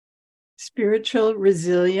Spiritual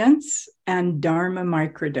resilience and Dharma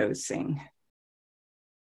microdosing.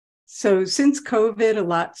 So since COVID, a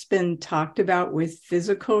lot's been talked about with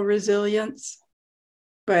physical resilience,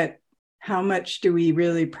 but how much do we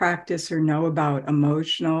really practice or know about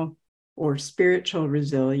emotional or spiritual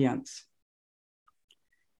resilience?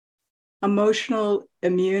 Emotional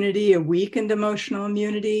immunity, a weakened emotional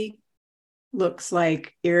immunity, looks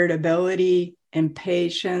like irritability,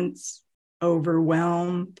 impatience,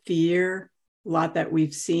 overwhelm, fear, a lot that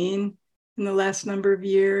we've seen in the last number of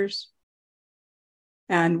years.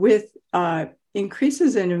 And with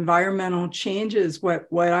increases in environmental changes, what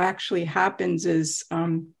actually happens is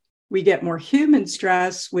we get more human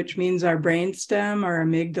stress, which means our brainstem, our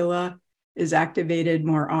amygdala, is activated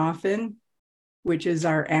more often, which is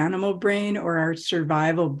our animal brain or our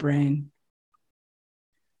survival brain.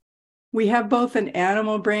 We have both an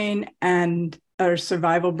animal brain and our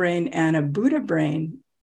survival brain and a Buddha brain.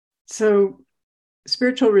 So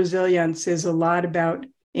spiritual resilience is a lot about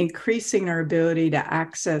increasing our ability to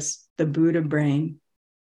access the Buddha brain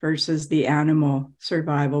versus the animal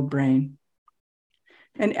survival brain.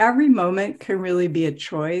 And every moment can really be a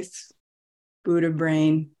choice, Buddha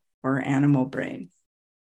brain or animal brain.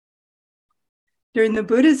 During the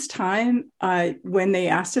Buddha's time, when they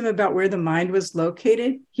asked him about where the mind was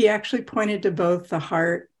located, he actually pointed to both the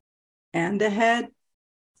heart and the head.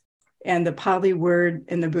 And the Pali word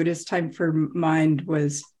in the Buddhist time for mind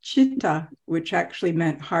was chitta, which actually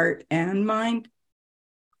meant heart and mind.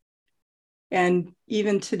 And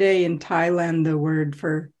even today in Thailand, the word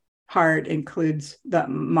for heart includes the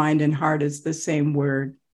mind and heart is the same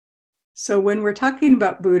word. So when we're talking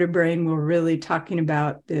about Buddha brain, we're really talking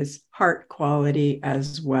about this heart quality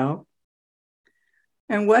as well.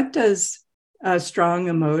 And what does a strong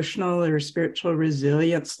emotional or spiritual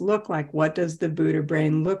resilience look like? What does the Buddha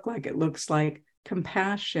brain look like? It looks like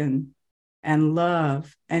compassion and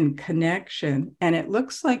love and connection. And it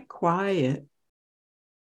looks like quiet,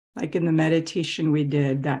 like in the meditation we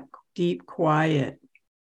did, that deep quiet.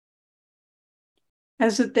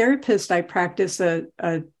 As a therapist, I practice a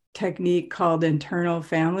technique called internal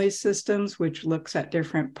family systems, which looks at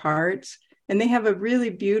different parts. And they have a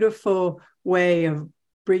really beautiful way of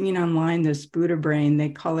bringing online this Buddha brain. They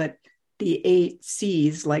call it the 8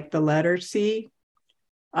 C's, like the letter C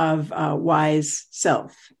of wise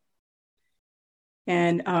self.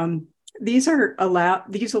 And these allow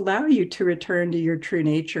you to return to your true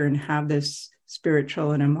nature and have this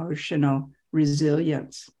spiritual and emotional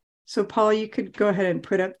resilience. So Paul, you could go ahead and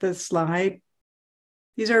put up the slide.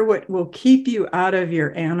 These are what will keep you out of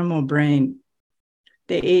your animal brain.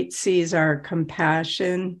 The 8 C's are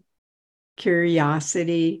compassion,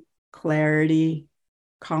 curiosity, clarity,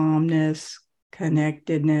 calmness,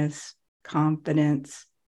 connectedness, confidence,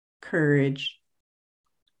 courage,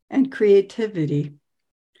 and creativity.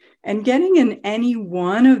 And getting in any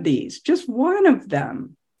one of these, just one of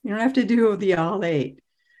them, you don't have to do the all 8,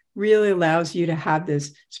 really allows you to have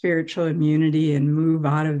this spiritual immunity and move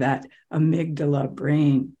out of that amygdala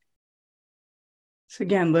brain. So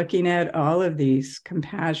again, looking at all of these: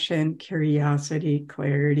 compassion, curiosity,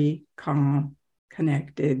 clarity, calm,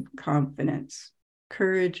 connected, confidence,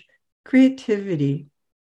 courage, creativity.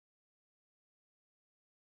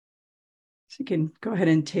 So you can go ahead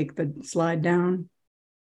and take the slide down.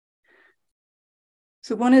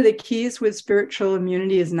 So one of the keys with spiritual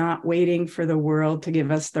immunity is not waiting for the world to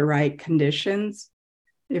give us the right conditions.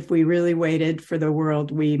 If we really waited for the world,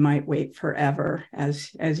 we might wait forever.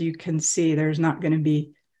 As you can see, there's not going to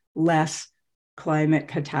be less climate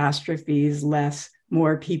catastrophes,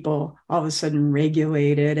 more people all of a sudden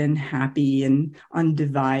regulated and happy and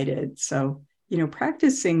undivided. So,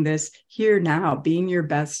 practicing this here now, being your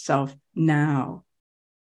best self now,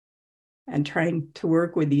 and trying to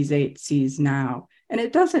work with these 8 C's now. And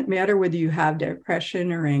it doesn't matter whether you have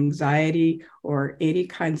depression or anxiety or any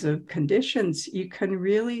kinds of conditions. You can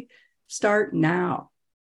really start now,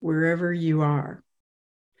 wherever you are.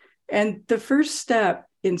 And the first step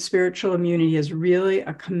in spiritual immunity is really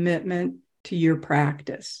a commitment to your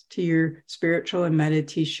practice, to your spiritual and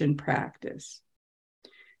meditation practice.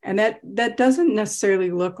 And that doesn't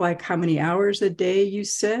necessarily look like how many hours a day you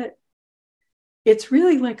sit. It's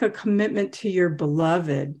really like a commitment to your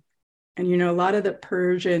beloved. And, a lot of the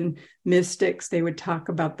Persian mystics, they would talk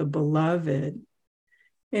about the beloved.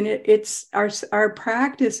 And it's our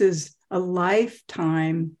practice is a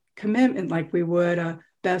lifetime commitment, like we would a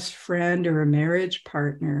best friend or a marriage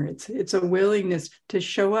partner. It's a willingness to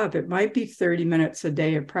show up. It might be 30 minutes a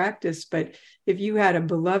day of practice, but if you had a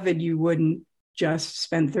beloved, you wouldn't just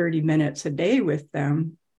spend 30 minutes a day with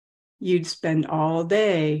them. You'd spend all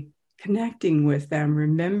day connecting with them,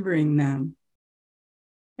 remembering them.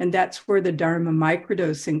 And that's where the Dharma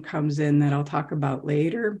microdosing comes in that I'll talk about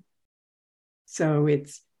later. So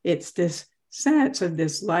it's this sense of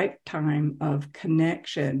this lifetime of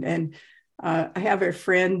connection. And I have a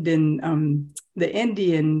friend in the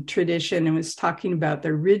Indian tradition and was talking about the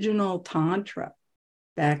original Tantra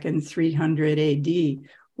back in 300 AD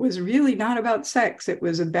was really not about sex. It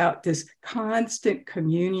was about this constant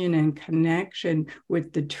communion and connection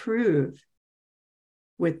with the truth,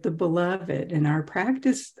 with the beloved. And our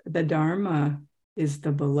practice, the Dharma, is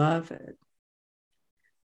the beloved.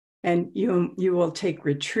 And you will take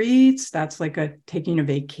retreats. That's like taking a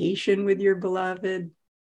vacation with your beloved,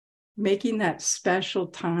 making that special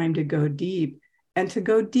time to go deep and to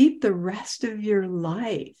go deep the rest of your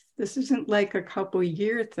life. This isn't like a couple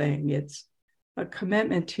year thing. It's a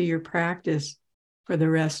commitment to your practice for the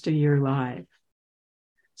rest of your life.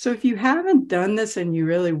 So if you haven't done this and you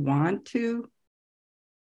really want to,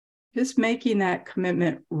 just making that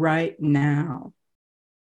commitment right now.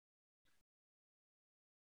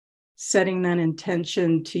 Setting that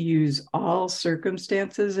intention to use all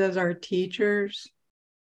circumstances as our teachers,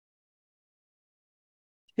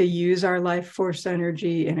 to use our life force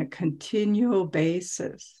energy in a continual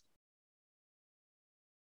basis,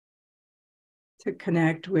 to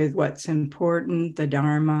connect with what's important, the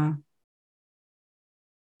Dharma,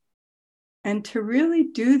 and to really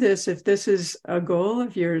do this, if this is a goal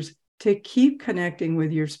of yours, to keep connecting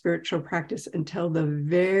with your spiritual practice until the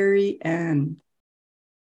very end.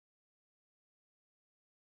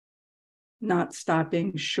 Not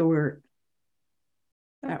stopping short,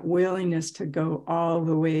 that willingness to go all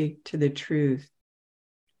the way to the truth.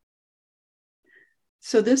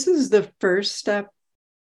 So this is the first step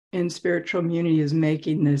in spiritual immunity, is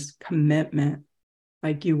making this commitment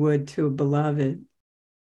like you would to a beloved.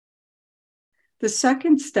 The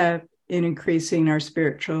second step in increasing our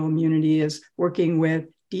spiritual immunity is working with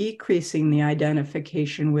decreasing the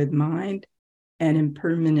identification with mind and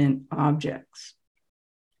impermanent objects.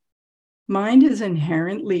 Mind is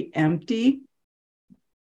inherently empty.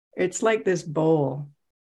 It's like this bowl.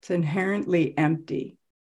 It's inherently empty.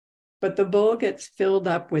 But the bowl gets filled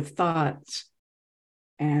up with thoughts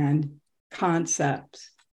and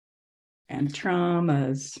concepts and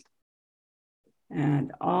traumas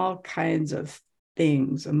and all kinds of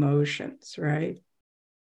things, emotions, right?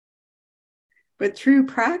 But through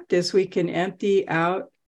practice, we can empty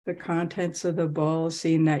out the contents of the bowl,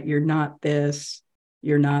 seeing that you're not this,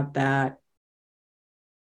 you're not that,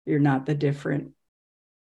 you're not the different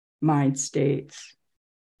mind states.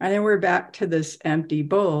 And then we're back to this empty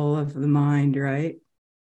bowl of the mind, right?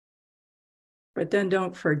 But then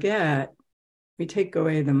don't forget, we take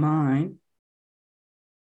away the mind,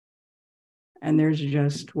 and there's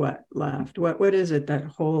just what left? What is it that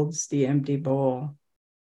holds the empty bowl?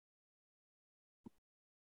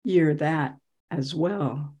 You're that as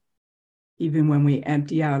well. Even when we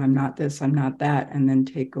empty out, I'm not this, I'm not that, and then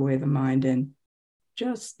take away the mind and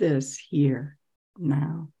just this here,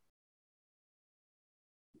 now.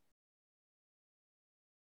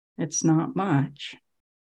 It's not much.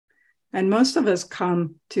 And most of us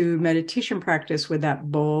come to meditation practice with that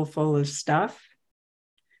bowl full of stuff,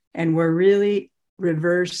 and we're really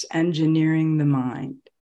reverse engineering the mind.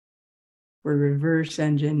 We're reverse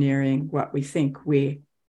engineering what we think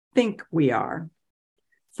we are.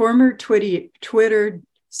 Former Twitter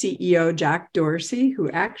CEO Jack Dorsey,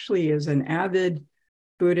 who actually is an avid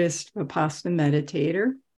Buddhist Vipassana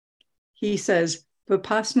meditator, he says,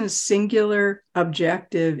 Vipassana's singular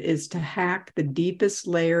objective is to hack the deepest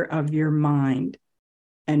layer of your mind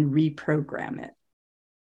and reprogram it.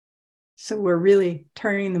 So we're really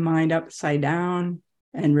turning the mind upside down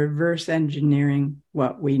and reverse engineering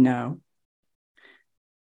what we know.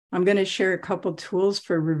 I'm going to share a couple tools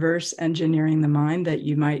for reverse engineering the mind that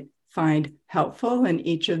you might find helpful, and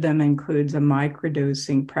each of them includes a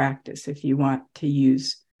microdosing practice if you want to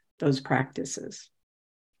use those practices.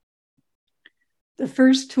 The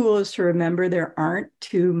first tool is to remember there aren't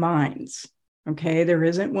two minds, okay? There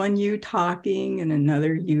isn't one you talking and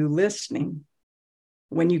another you listening.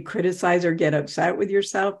 When you criticize or get upset with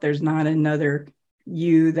yourself, there's not another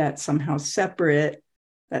you that's somehow separate,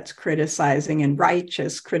 that's criticizing and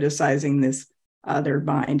righteous, criticizing this other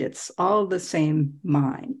mind. It's all the same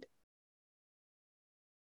mind.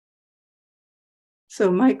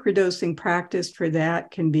 So microdosing practice for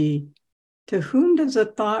that can be, to whom does a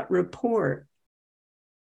thought report?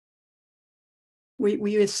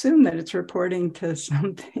 We assume that it's reporting to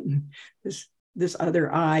something, this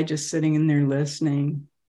other I just sitting in there listening.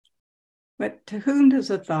 But to whom does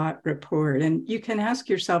a thought report? And you can ask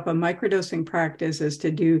yourself, a microdosing practice is to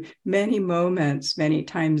do many moments, many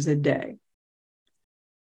times a day.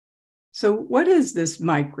 So what is this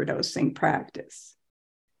microdosing practice?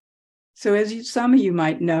 So as some of you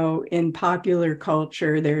might know, in popular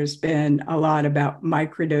culture, there's been a lot about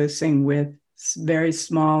microdosing with very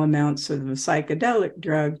small amounts of a psychedelic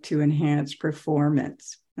drug to enhance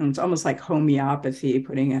performance. And it's almost like homeopathy,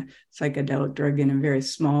 putting a psychedelic drug in a very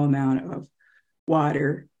small amount of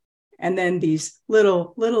water. And then these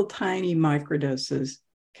little tiny microdoses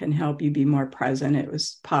can help you be more present. It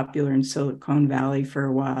was popular in Silicon Valley for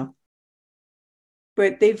a while.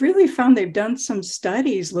 But they've really found, they've done some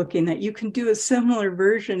studies looking that you can do a similar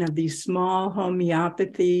version of these small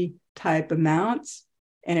homeopathy type amounts,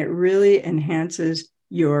 and it really enhances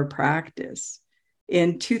your practice.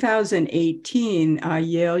 In 2018,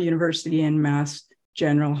 Yale University and Mass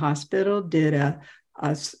General Hospital did a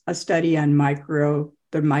study on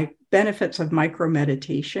the benefits of micro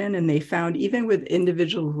meditation, and they found even with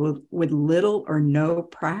individuals with little or no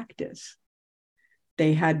practice,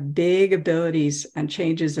 they had big abilities and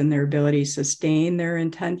changes in their ability to sustain their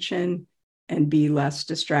intention and be less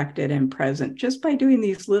distracted and present just by doing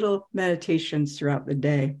these little meditations throughout the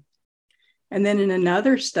day. And then in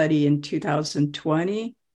another study in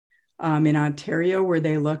 2020 in Ontario, where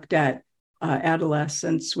they looked at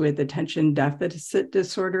adolescents with attention deficit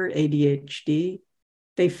disorder, ADHD,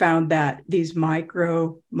 they found that these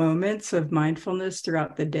micro moments of mindfulness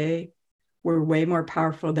throughout the day were way more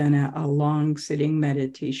powerful than a long sitting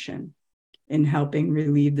meditation in helping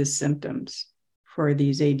relieve the symptoms for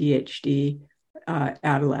these ADHD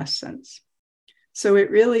adolescents. So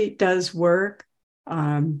it really does work,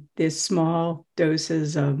 these small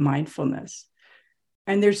doses of mindfulness.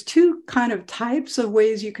 And there's two kind of types of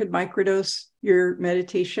ways you could microdose your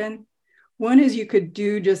meditation. One is you could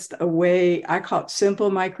do just a way, I call it simple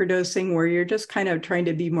microdosing, where you're just kind of trying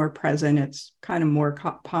to be more present. It's kind of more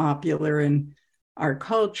popular in our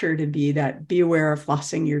culture to be that, be aware of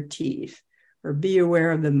flossing your teeth, or be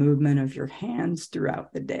aware of the movement of your hands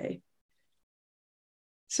throughout the day.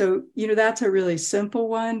 So, that's a really simple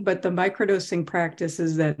one, but the microdosing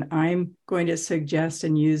practices that I'm going to suggest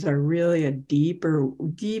and use are really a deeper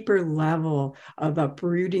level of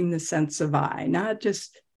uprooting the sense of I, not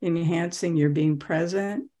just enhancing your being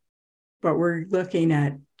present, but we're looking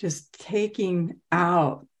at just taking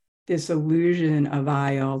out this illusion of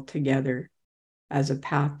I altogether as a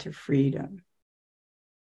path to freedom.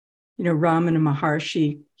 Ramana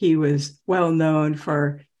Maharshi, he was well known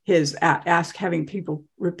for his having people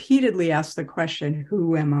repeatedly ask the question,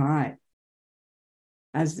 who am I?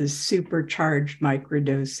 As this supercharged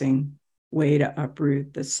microdosing way to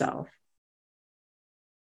uproot the self.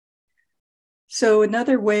 So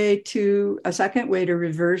a second way to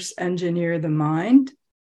reverse engineer the mind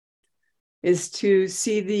is to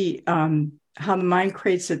see how the mind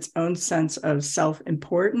creates its own sense of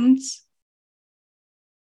self-importance.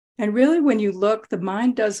 And really, when you look, the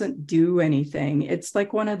mind doesn't do anything. It's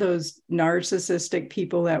like one of those narcissistic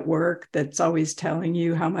people at work that's always telling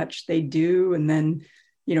you how much they do, and then,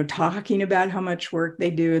 talking about how much work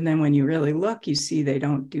they do. And then when you really look, you see they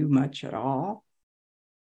don't do much at all.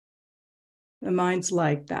 The mind's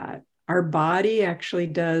like that. Our body actually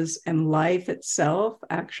does, and life itself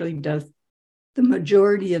actually does the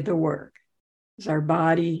majority of the work. It's our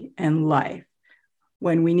body and life.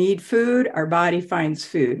 When we need food, our body finds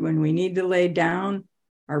food. When we need to lay down,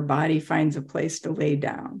 our body finds a place to lay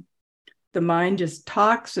down. The mind just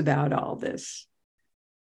talks about all this.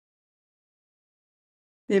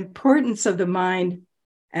 The importance of the mind,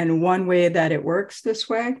 and one way that it works this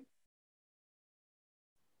way,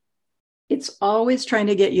 it's always trying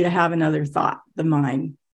to get you to have another thought, the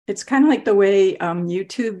mind. It's kind of like the way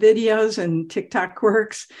YouTube videos and TikTok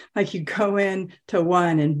works. Like you go in to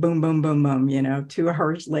one and boom, boom, boom, boom, 2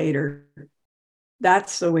 hours later.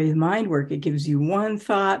 That's the way the mind works. It gives you one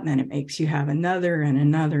thought and then it makes you have another and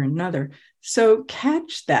another and another. So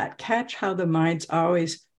catch that. Catch how the mind's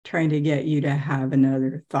always trying to get you to have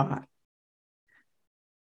another thought.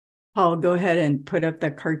 Paul, go ahead and put up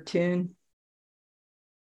the cartoon.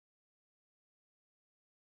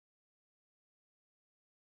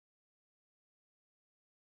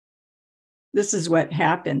 This is what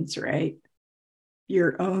happens, right?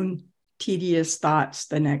 Your own tedious thoughts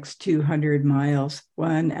the next 200 miles,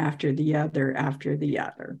 one after the other after the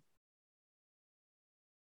other.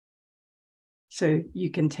 So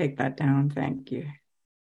you can take that down. Thank you.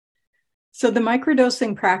 So the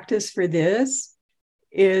microdosing practice for this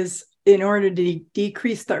is, in order to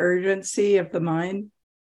decrease the urgency of the mind,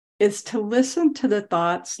 is to listen to the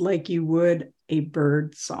thoughts like you would a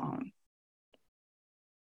bird song.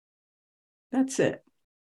 That's it.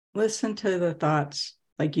 Listen to the thoughts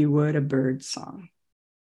like you would a bird song.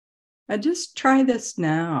 And just try this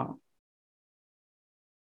now.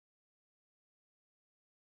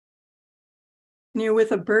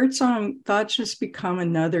 With a bird song, thoughts just become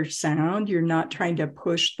another sound. You're not trying to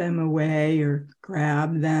push them away or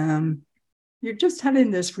grab them. You're just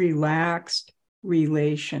having this relaxed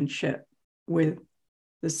relationship with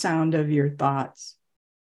the sound of your thoughts,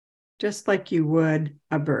 just like you would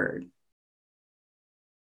a bird.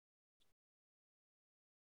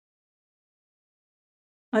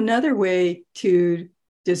 Another way to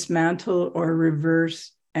dismantle or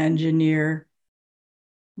reverse engineer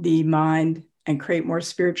the mind and create more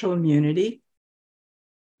spiritual immunity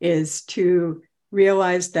is to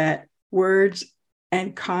realize that words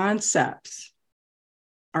and concepts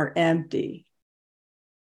are empty,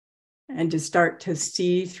 and to start to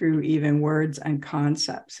see through even words and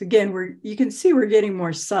concepts. Again, you can see we're getting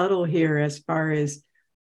more subtle here as far as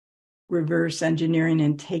reverse engineering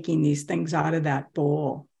and taking these things out of that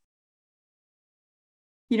bowl.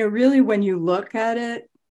 Really, when you look at it,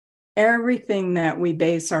 everything that we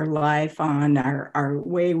base our life on, our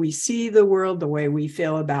way we see the world, the way we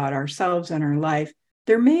feel about ourselves and our life,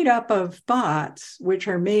 they're made up of thoughts, which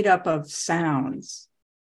are made up of sounds.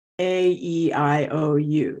 A, E, I, O,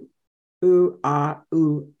 U. Ooh, ah,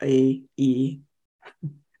 ooh, a, e.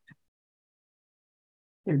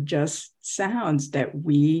 They're just sounds that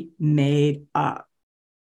we made up.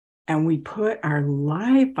 And we put our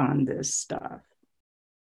life on this stuff,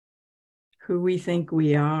 who we think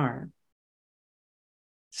we are.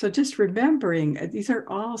 So just remembering these are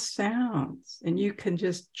all sounds, and you can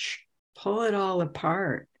just pull it all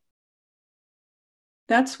apart.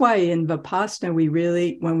 That's why in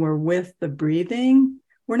Vipassana, when we're with the breathing,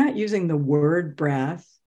 we're not using the word breath.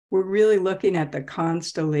 We're really looking at the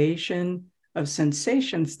constellation of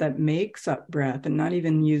sensations that makes up breath, and not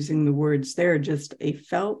even using the words there, just a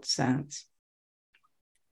felt sense.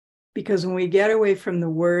 Because when we get away from the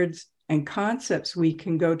words and concepts, we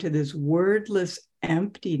can go to this wordless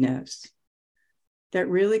emptiness that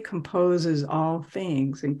really composes all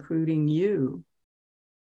things, including you.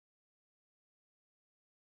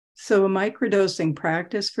 So a microdosing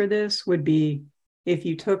practice for this would be, if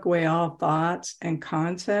you took away all thoughts and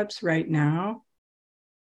concepts right now,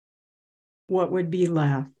 what would be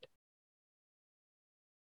left?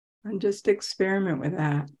 And just experiment with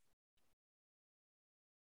that.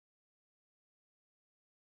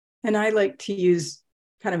 And I like to use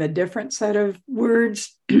kind of a different set of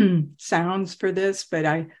words, sounds for this, but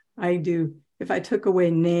I do, if I took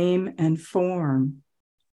away name and form,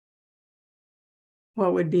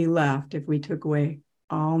 what would be left if we took away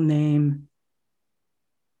all name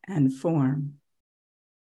and form?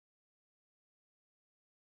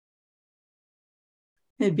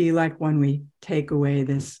 It'd be like when we take away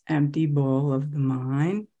this empty bowl of the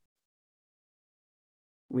mind,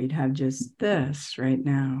 we'd have just this right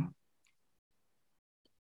now.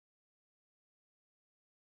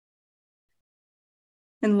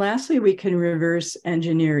 And lastly, we can reverse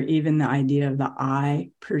engineer even the idea of the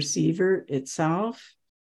I perceiver itself.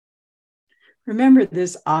 Remember,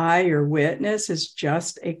 this I or witness is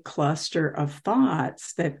just a cluster of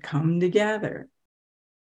thoughts that come together.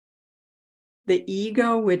 The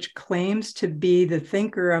ego, which claims to be the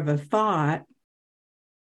thinker of a thought,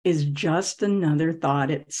 is just another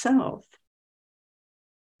thought itself.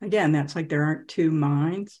 Again, that's like there aren't two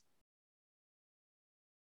minds.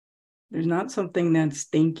 There's not something that's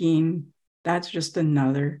thinking, that's just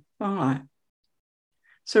another thought.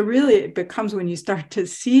 So really it becomes, when you start to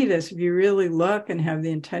see this, if you really look and have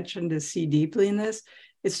the intention to see deeply in this,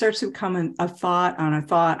 it starts to become a thought on a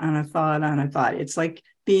thought on a thought on a thought. It's like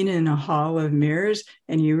being in a hall of mirrors,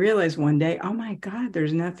 and you realize one day, oh my God,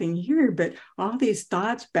 there's nothing here, but all these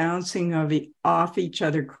thoughts bouncing off each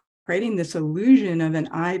other, creating this illusion of an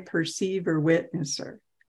I perceiver witnesser.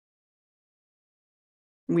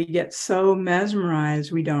 We get so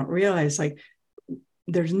mesmerized, we don't realize, like,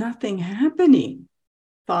 there's nothing happening.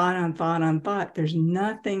 Thought on thought on thought, there's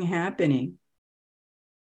nothing happening.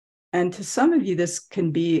 And to some of you, this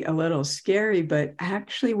can be a little scary, but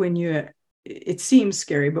actually it seems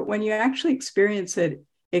scary, but when you actually experience it,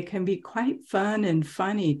 it can be quite fun and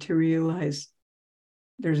funny to realize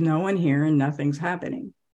there's no one here and nothing's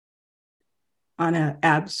happening. On an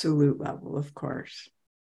absolute level, of course.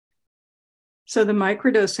 So the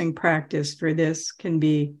microdosing practice for this can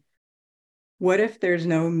be, what if there's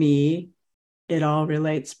no me? It all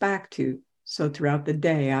relates back to. So throughout the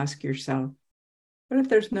day, ask yourself, what if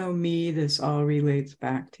there's no me this all relates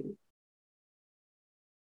back to?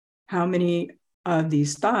 How many of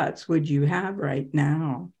these thoughts would you have right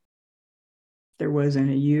now? there wasn't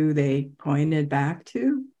a you they pointed back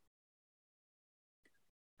to?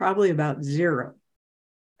 Probably about zero.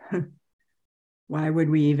 Why would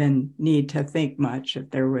we even need to think much if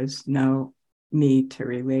there was no me to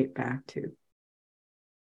relate back to?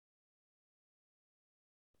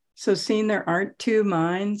 So seeing there aren't two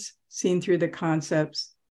minds, seeing through the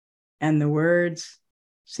concepts and the words,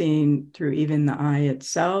 seeing through even the I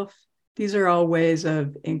itself, these are all ways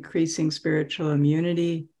of increasing spiritual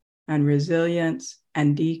immunity and resilience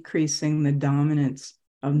and decreasing the dominance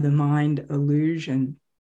of the mind illusion.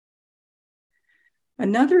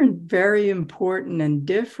 Another very important and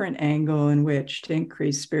different angle in which to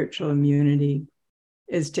increase spiritual immunity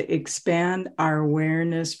is to expand our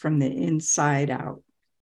awareness from the inside out.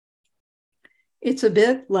 It's a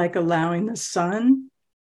bit like allowing the sun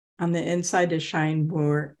on the inside to shine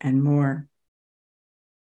more and more.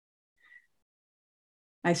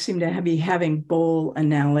 I seem to be having bowl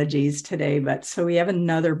analogies today, but so we have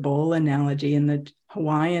another bowl analogy. In the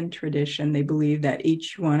Hawaiian tradition, they believe that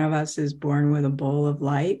each one of us is born with a bowl of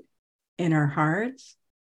light in our hearts.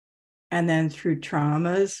 And then through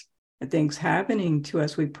traumas and things happening to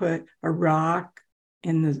us, we put a rock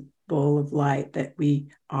in the bowl of light that we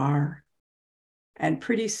are. And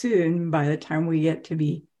pretty soon, by the time we get to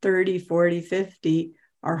be 30, 40, 50,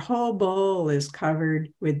 our whole bowl is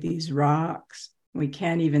covered with these rocks. We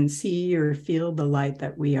can't even see or feel the light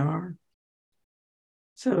that we are.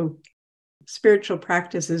 So spiritual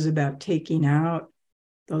practice is about taking out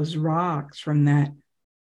those rocks from that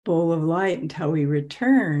bowl of light until we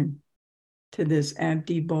return to this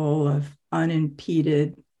empty bowl of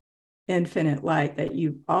unimpeded, infinite light that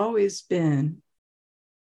you've always been.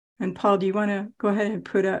 And Paul, do you want to go ahead and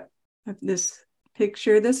put up this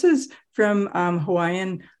picture? This is from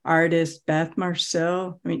Hawaiian artist Beth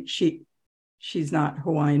Marcel. I mean, she's not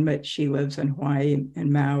Hawaiian, but she lives in Hawaii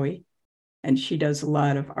and Maui. And she does a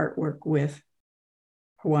lot of artwork with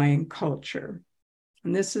Hawaiian culture.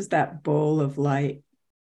 And this is that bowl of light.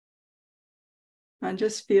 I'm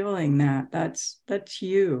just feeling that. That's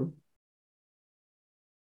you.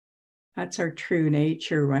 That's our true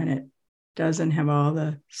nature when it doesn't have all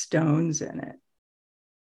the stones in it.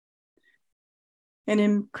 And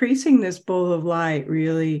increasing this bowl of light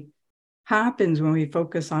really happens when we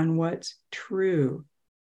focus on what's true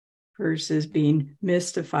versus being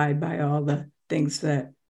mystified by all the things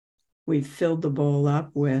that we've filled the bowl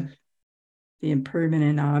up with, the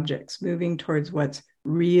impermanent objects, moving towards what's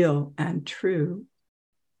real and true.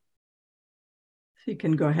 So you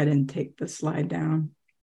can go ahead and take the slide down.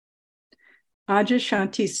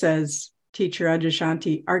 Adyashanti says, Teacher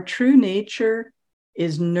Adyashanti, our true nature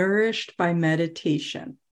is nourished by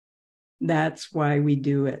meditation. That's why we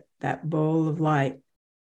do it. That bowl of light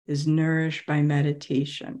is nourished by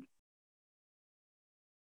meditation.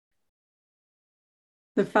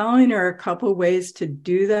 The following are a couple ways to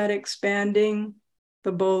do that, expanding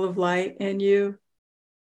the bowl of light in you.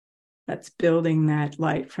 That's building that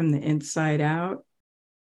light from the inside out.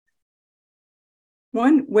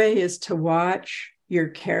 One way is to watch your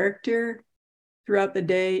character throughout the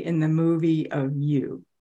day in the movie of you.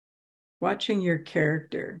 Watching your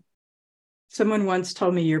character. Someone once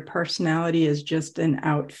told me your personality is just an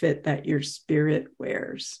outfit that your spirit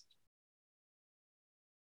wears.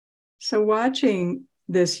 So watching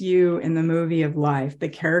this you in the movie of life, the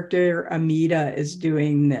character Amita is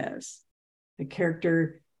doing this. The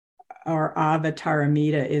character or avatar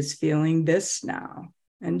Amita is feeling this now.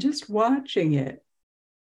 And just watching it.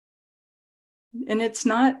 And it's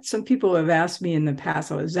not, some people have asked me in the past,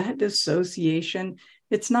 oh, is that dissociation?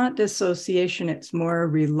 It's not dissociation, it's more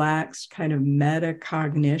relaxed kind of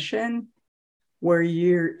metacognition where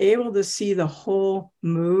you're able to see the whole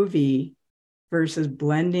movie versus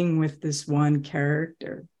blending with this one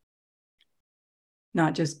character.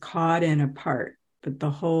 Not just caught in a part, but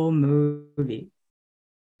the whole movie.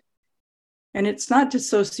 And it's not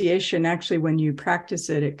dissociation. Actually, when you practice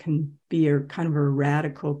it, it can be a kind of a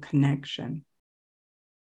radical connection.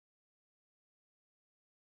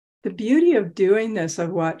 The beauty of doing this,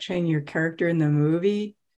 of watching your character in the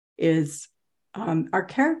movie, is our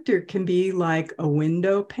character can be like a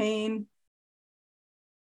window pane.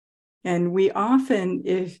 And we often,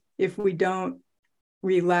 if we don't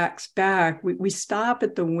relax back, we stop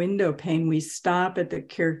at the window pane, we stop at the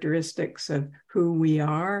characteristics of who we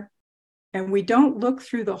are. And we don't look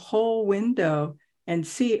through the whole window and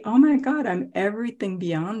see, oh my God, I'm everything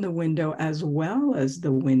beyond the window as well as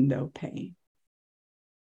the window pane.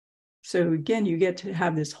 So again, you get to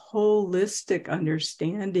have this holistic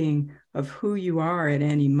understanding of who you are at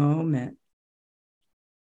any moment.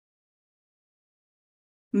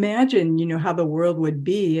 imagine, how the world would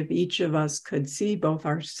be if each of us could see both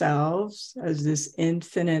ourselves as this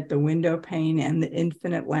infinite, the window pane and the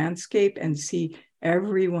infinite landscape, and see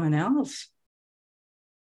everyone else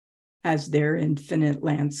as their infinite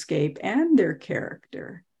landscape and their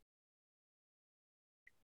character.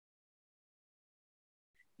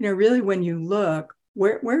 Really, when you look,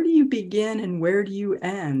 where do you begin and where do you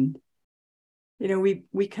end?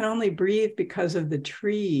 We can only breathe because of the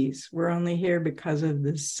trees. We're only here because of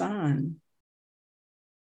the sun.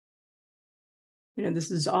 This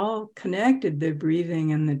is all connected, the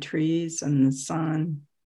breathing and the trees and the sun.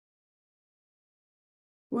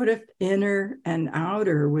 What if inner and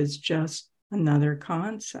outer was just another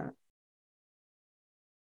concept?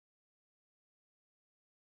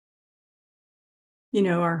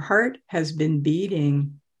 Our heart has been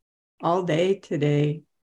beating all day today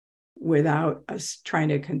without us trying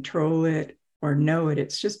to control it or know it.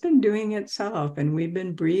 It's just been doing itself, and we've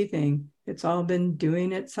been breathing. It's all been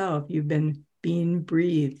doing itself. You've been being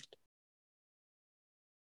breathed.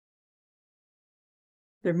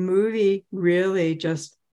 The movie really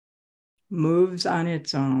just moves on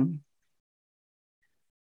its own.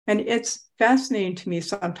 And it's fascinating to me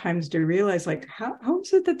sometimes to realize, like, how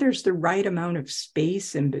is it that there's the right amount of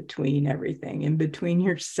space in between everything, in between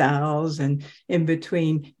your cells and in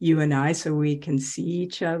between you and I, so we can see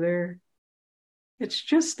each other? It's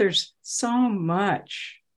just, there's so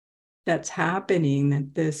much that's happening,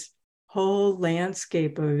 that this whole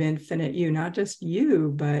landscape of infinite you, not just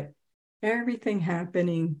you, but everything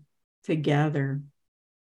happening together.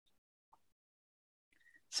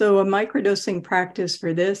 So a microdosing practice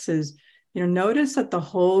for this is, notice that the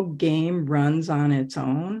whole game runs on its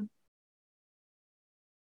own.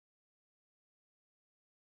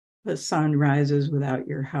 The sun rises without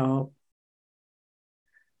your help.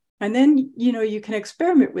 And then, you can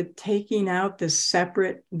experiment with taking out this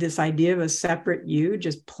idea of a separate you,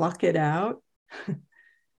 just pluck it out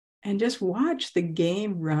and just watch the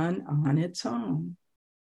game run on its own.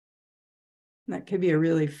 And that could be a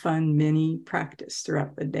really fun mini practice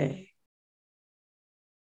throughout the day.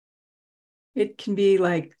 It can be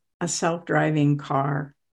like a self-driving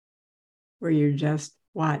car where you're just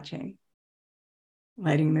watching,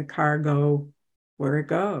 letting the car go where it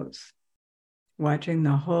goes, watching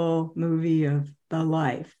the whole movie of the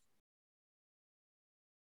life.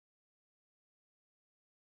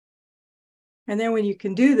 And then when you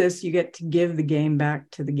can do this, you get to give the game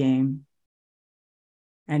back to the game,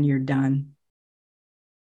 and you're done.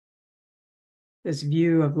 This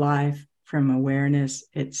view of life from awareness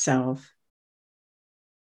itself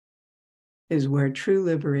is where true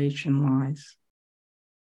liberation lies.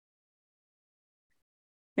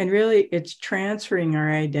 And really, it's transferring our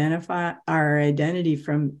identity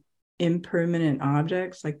from impermanent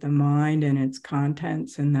objects like the mind and its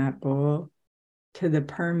contents in that bowl to the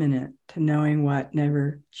permanent, to knowing what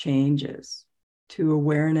never changes, to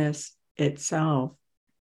awareness itself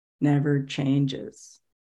never changes.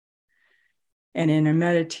 And in a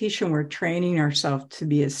meditation, we're training ourselves to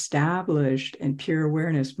be established in pure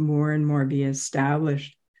awareness, more and more be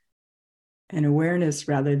established in awareness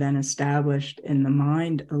rather than established in the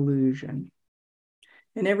mind illusion.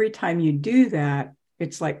 And every time you do that,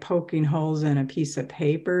 it's like poking holes in a piece of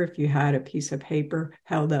paper. If you had a piece of paper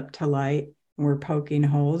held up to light and we're poking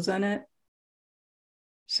holes in it,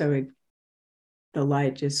 so the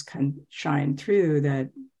light just can shine through,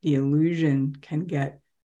 that the illusion can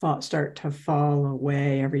start to fall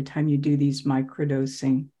away every time you do these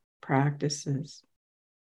microdosing practices.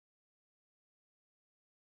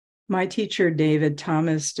 My teacher, David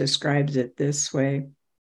Thomas, describes it this way: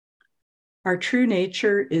 our true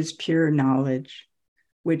nature is pure knowledge,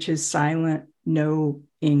 which is silent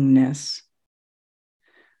knowingness.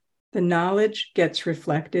 The knowledge gets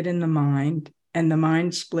reflected in the mind, and the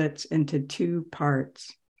mind splits into two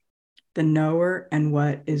parts, the knower and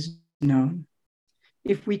what is known.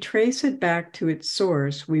 If we trace it back to its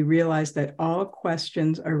source, we realize that all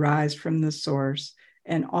questions arise from the source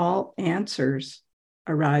and all answers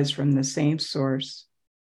arise from the same source.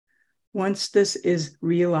 Once this is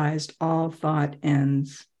realized, all thought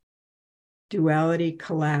ends. Duality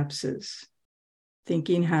collapses.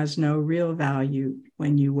 Thinking has no real value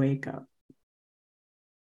when you wake up.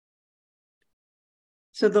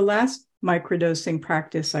 So the last microdosing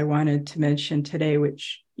practice I wanted to mention today,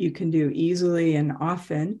 which you can do easily and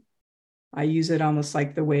often, I use it almost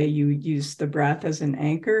like the way you use the breath as an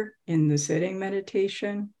anchor in the sitting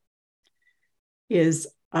meditation, is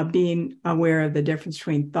being aware of the difference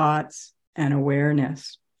between thoughts and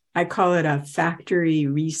awareness. I call it a factory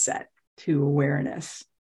reset to awareness.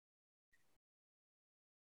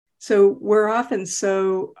 So we're often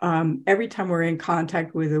every time we're in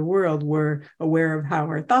contact with the world, we're aware of how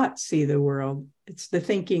our thoughts see the world. It's the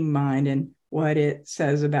thinking mind and what it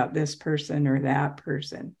says about this person or that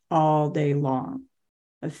person all day long.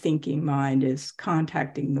 A thinking mind is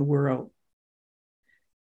contacting the world.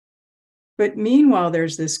 But meanwhile,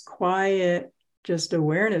 there's this quiet, just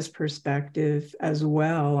awareness perspective as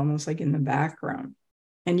well, almost like in the background.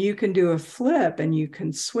 And you can do a flip and you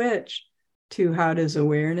can switch to how does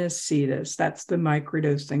awareness see this? That's the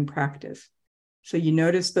microdosing practice. So you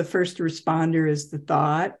notice the first responder is the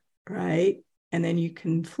thought, right? And then you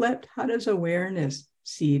can flip, how does awareness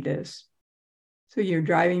see this? So you're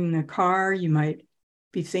driving the car, you might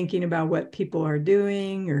be thinking about what people are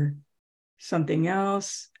doing or something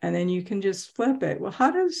else, and then you can just flip it. Well,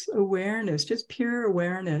 how does awareness, just pure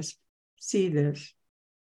awareness, see this?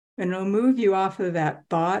 And it'll move you off of that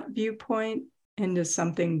thought viewpoint into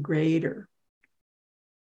something greater.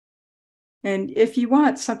 And if you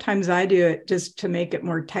want, sometimes I do it just to make it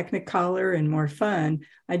more technicolor and more fun.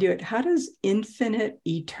 I do it, how does infinite,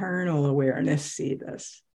 eternal awareness see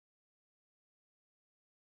this?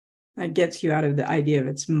 That gets you out of the idea of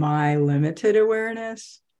it's my limited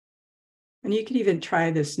awareness. And you can even try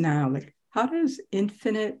this now, like, how does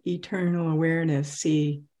infinite, eternal awareness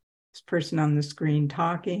see this person on the screen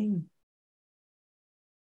talking?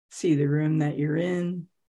 See the room that you're in?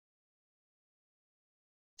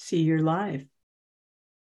 See your life?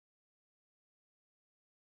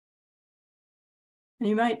 And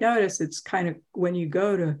you might notice it's kind of, when you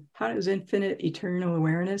go to, how does infinite, eternal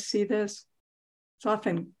awareness see this? It's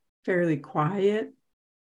often fairly quiet.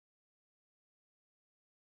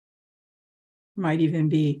 Might even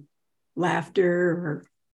be laughter or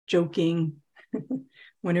joking.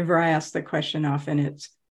 Whenever I ask the question, often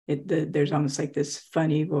there's almost like this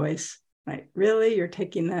funny voice, like, really, you're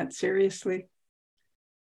taking that seriously?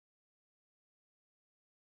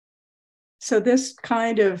 So this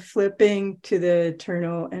kind of flipping to the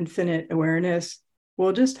eternal, infinite awareness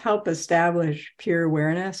will just help establish pure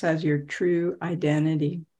awareness as your true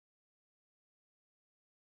identity.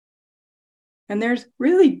 And there's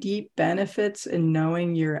really deep benefits in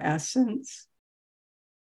knowing your essence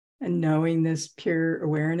and knowing this pure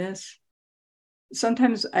awareness.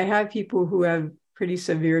 Sometimes I have people who have pretty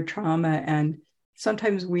severe trauma, and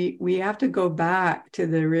sometimes we have to go back to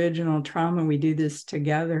the original trauma. We do this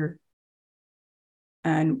together.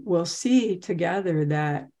 And we'll see together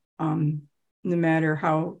that no matter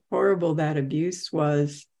how horrible that abuse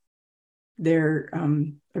was, their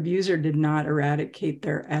abuser did not eradicate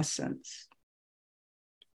their essence.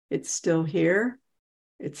 It's still here.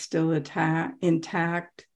 It's still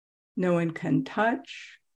intact. No one can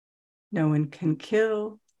touch. No one can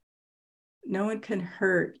kill. No one can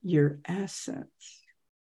hurt your essence.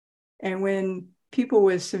 And when people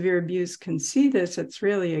with severe abuse can see this, it's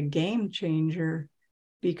really a game changer,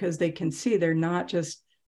 because they can see they're not just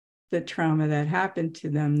the trauma that happened to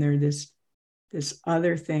them. They're this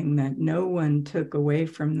other thing that no one took away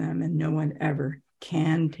from them and no one ever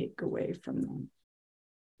can take away from them.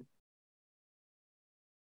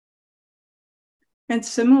 And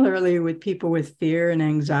similarly with people with fear and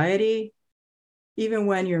anxiety, even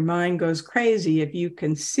when your mind goes crazy, if you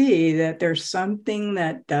can see that there's something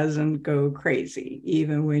that doesn't go crazy,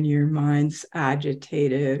 even when your mind's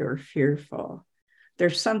agitated or fearful,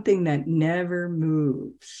 there's something that never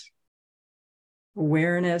moves.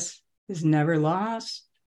 Awareness is never lost.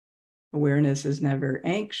 Awareness is never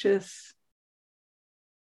anxious.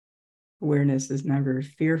 Awareness is never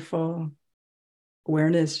fearful.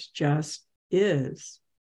 Awareness just is.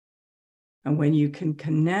 And when you can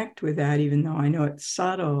connect with that, even though I know it's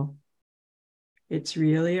subtle, it's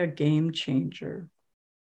really a game changer.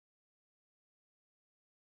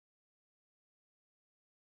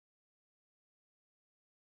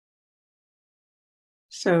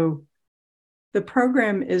 So the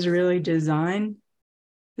program is really designed,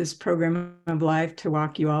 this program of life, to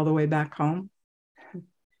walk you all the way back home.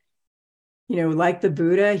 You know, like the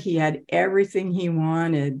Buddha, he had everything he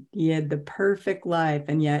wanted. He had the perfect life.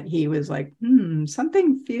 And yet he was like,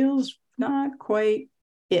 something feels not quite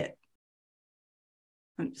it.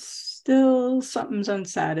 Something's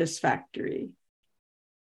unsatisfactory.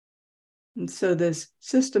 And so this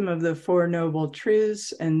system of the Four Noble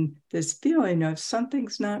Truths and this feeling of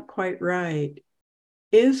something's not quite right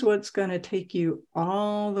is what's going to take you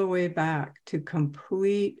all the way back to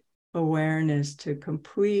complete awareness, to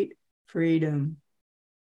complete freedom.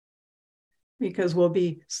 Because we'll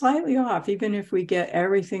be slightly off, even if we get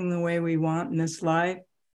everything the way we want in this life,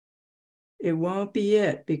 it won't be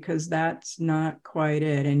it, because that's not quite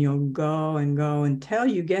it. And you'll go and go until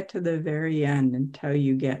you get to the very end, until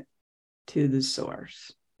you get to the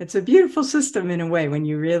source. It's a beautiful system in a way when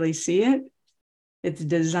you really see it. It's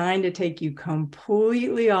designed to take you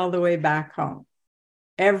completely all the way back home.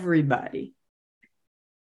 Everybody.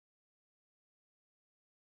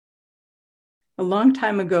 A long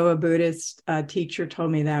time ago, a Buddhist teacher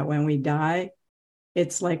told me that when we die,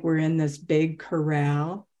 it's like we're in this big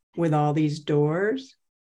corral with all these doors.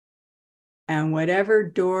 And whatever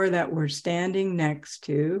door that we're standing next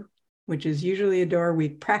to, which is usually a door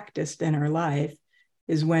we've practiced in our life,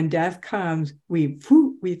 is when death comes, we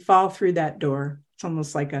fall through that door. It's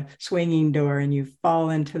almost like a swinging door, and you fall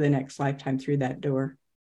into the next lifetime through that door.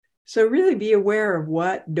 So really be aware of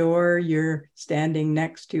what door you're standing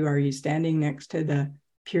next to. Are you standing next to the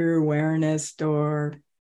pure awareness door?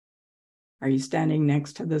 Are you standing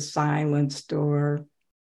next to the silence door?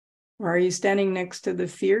 Or are you standing next to the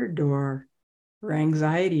fear door or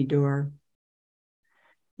anxiety door?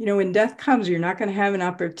 You know, when death comes, you're not going to have an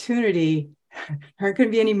opportunity. There aren't going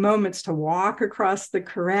to be any moments to walk across the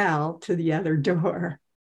corral to the other door.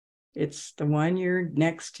 It's the one you're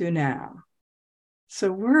next to now. So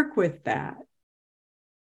work with that.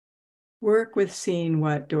 Work with seeing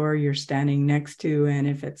what door you're standing next to. And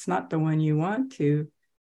if it's not the one you want to,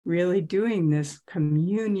 really doing this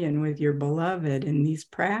communion with your beloved in these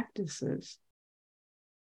practices.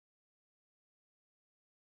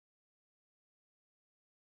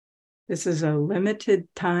 This is a limited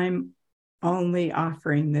time only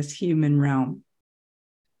offering, this human realm.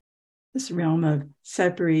 This realm of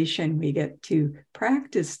separation, we get to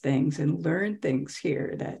practice things and learn things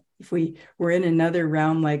here that if we were in another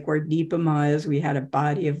realm like where Deepama is, we had a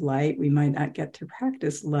body of light, we might not get to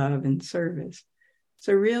practice love and service.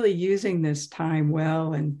 So really using this time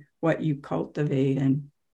well and what you cultivate and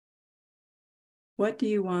what do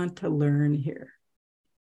you want to learn here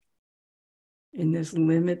in this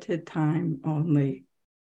limited time only?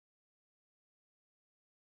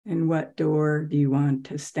 And what door do you want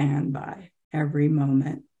to stand by every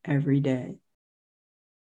moment, every day,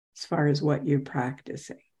 as far as what you're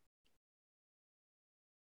practicing?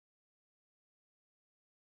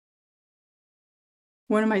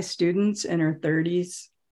 One of my students in her 30s,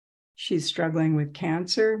 she's struggling with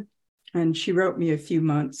cancer, and she wrote me a few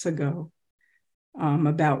months ago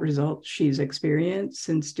about results she's experienced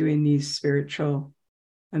since doing these spiritual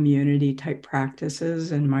immunity type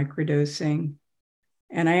practices and microdosing.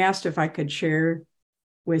 And I asked if I could share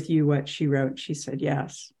with you what she wrote. She said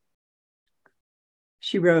yes.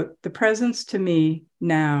 She wrote, "The presence to me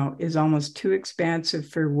now is almost too expansive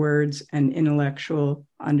for words and intellectual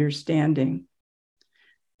understanding.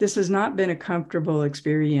 This has not been a comfortable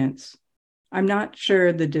experience. I'm not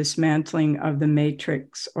sure the dismantling of the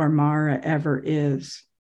matrix or Mara ever is.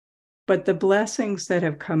 But the blessings that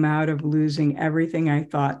have come out of losing everything I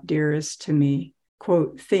thought dearest to me,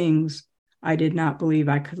 quote, things I did not believe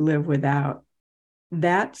I could live without,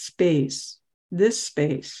 that space, this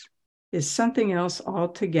space, is something else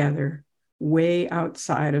altogether, way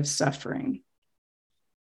outside of suffering.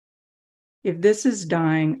 If this is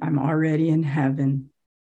dying, I'm already in heaven.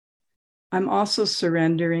 I'm also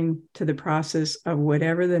surrendering to the process of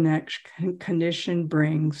whatever the next condition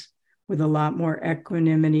brings with a lot more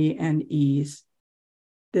equanimity and ease.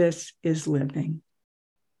 This is living."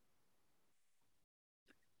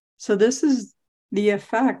 So this is the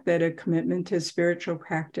effect that a commitment to spiritual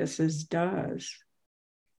practices does.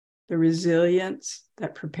 The resilience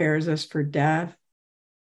that prepares us for death,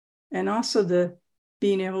 and also the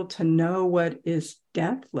being able to know what is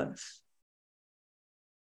deathless.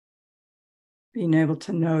 Being able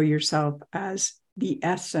to know yourself as the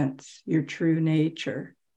essence, your true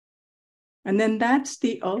nature. And then that's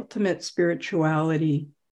the ultimate spirituality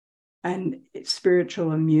and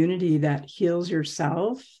spiritual immunity that heals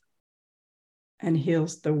yourself and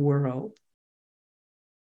heals the world.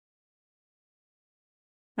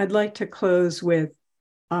 I'd like to close with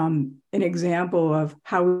an example of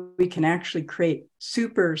how we can actually create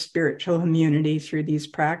super spiritual immunity through these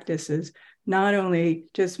practices, not only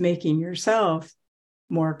just making yourself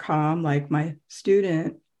more calm, like my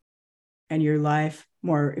student, and your life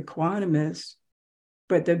more equanimous,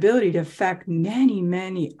 but the ability to affect many,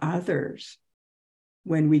 many others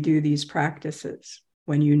when we do these practices,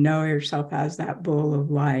 when you know yourself as that bowl of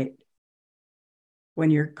light, when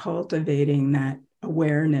you're cultivating that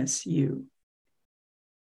awareness you.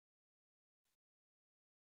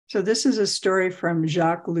 So this is a story from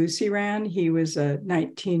Jacques Luciran. He was a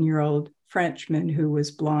 19-year-old Frenchman who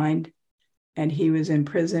was blind, and he was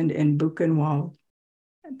imprisoned in Buchenwald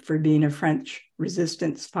for being a French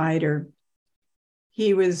resistance fighter.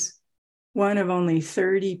 He was one of only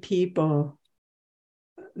 30 people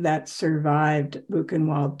that survived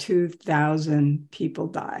Buchenwald, 2,000 people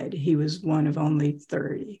died. He was one of only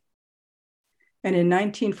 30. And in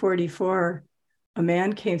 1944, a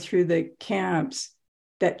man came through the camps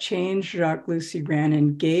that changed Jacques Lucy-Bran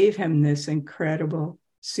and gave him this incredible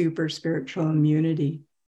super spiritual immunity.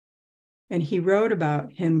 And he wrote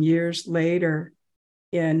about him years later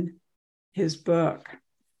in his book.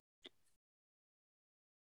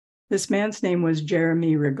 This man's name was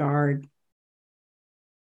Jeremy Regard.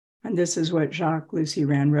 And this is what Jacques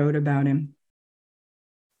Lucy-Bran wrote about him.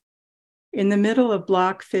 In the middle of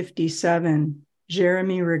Block 57,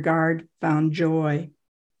 Jeremy Regard found joy.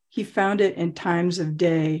 He found it in times of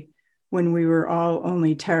day when we were all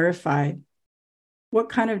only terrified. What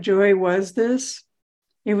kind of joy was this?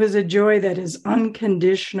 It was a joy that is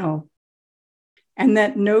unconditional, and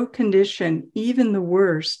that no condition, even the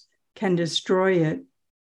worst, can destroy it.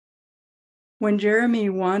 When Jeremy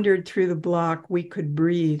wandered through the block, we could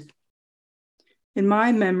breathe. In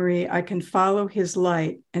my memory, I can follow his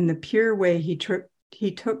light and the pure way he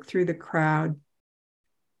took through the crowd.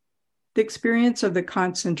 The experience of the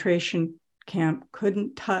concentration camp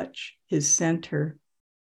couldn't touch his center.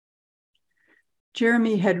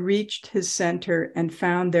 Jeremy had reached his center and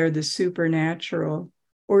found there the supernatural,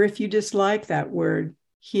 or if you dislike that word,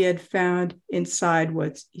 he had found inside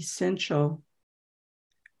what's essential,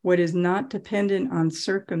 what is not dependent on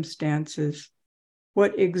circumstances,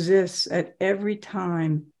 what exists at every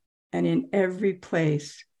time and in every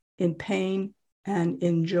place, in pain and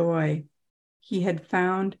in joy. He had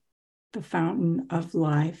found the fountain of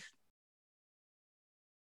life.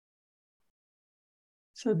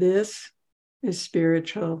 So this is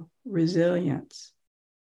spiritual resilience.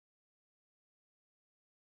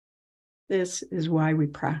 This is why we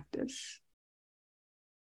practice.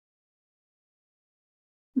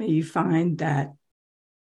 May you find that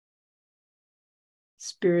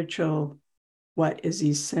spiritual, what is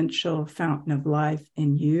essential fountain of life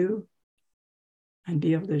in you, and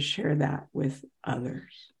be able to share that with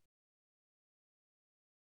others.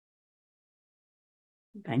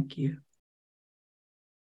 Thank you.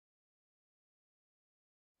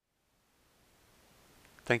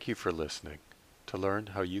 Thank you for listening. To learn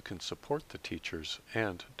how you can support the teachers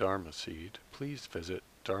and Dharma Seed, please visit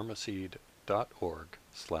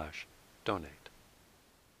dharmaseed.org/donate.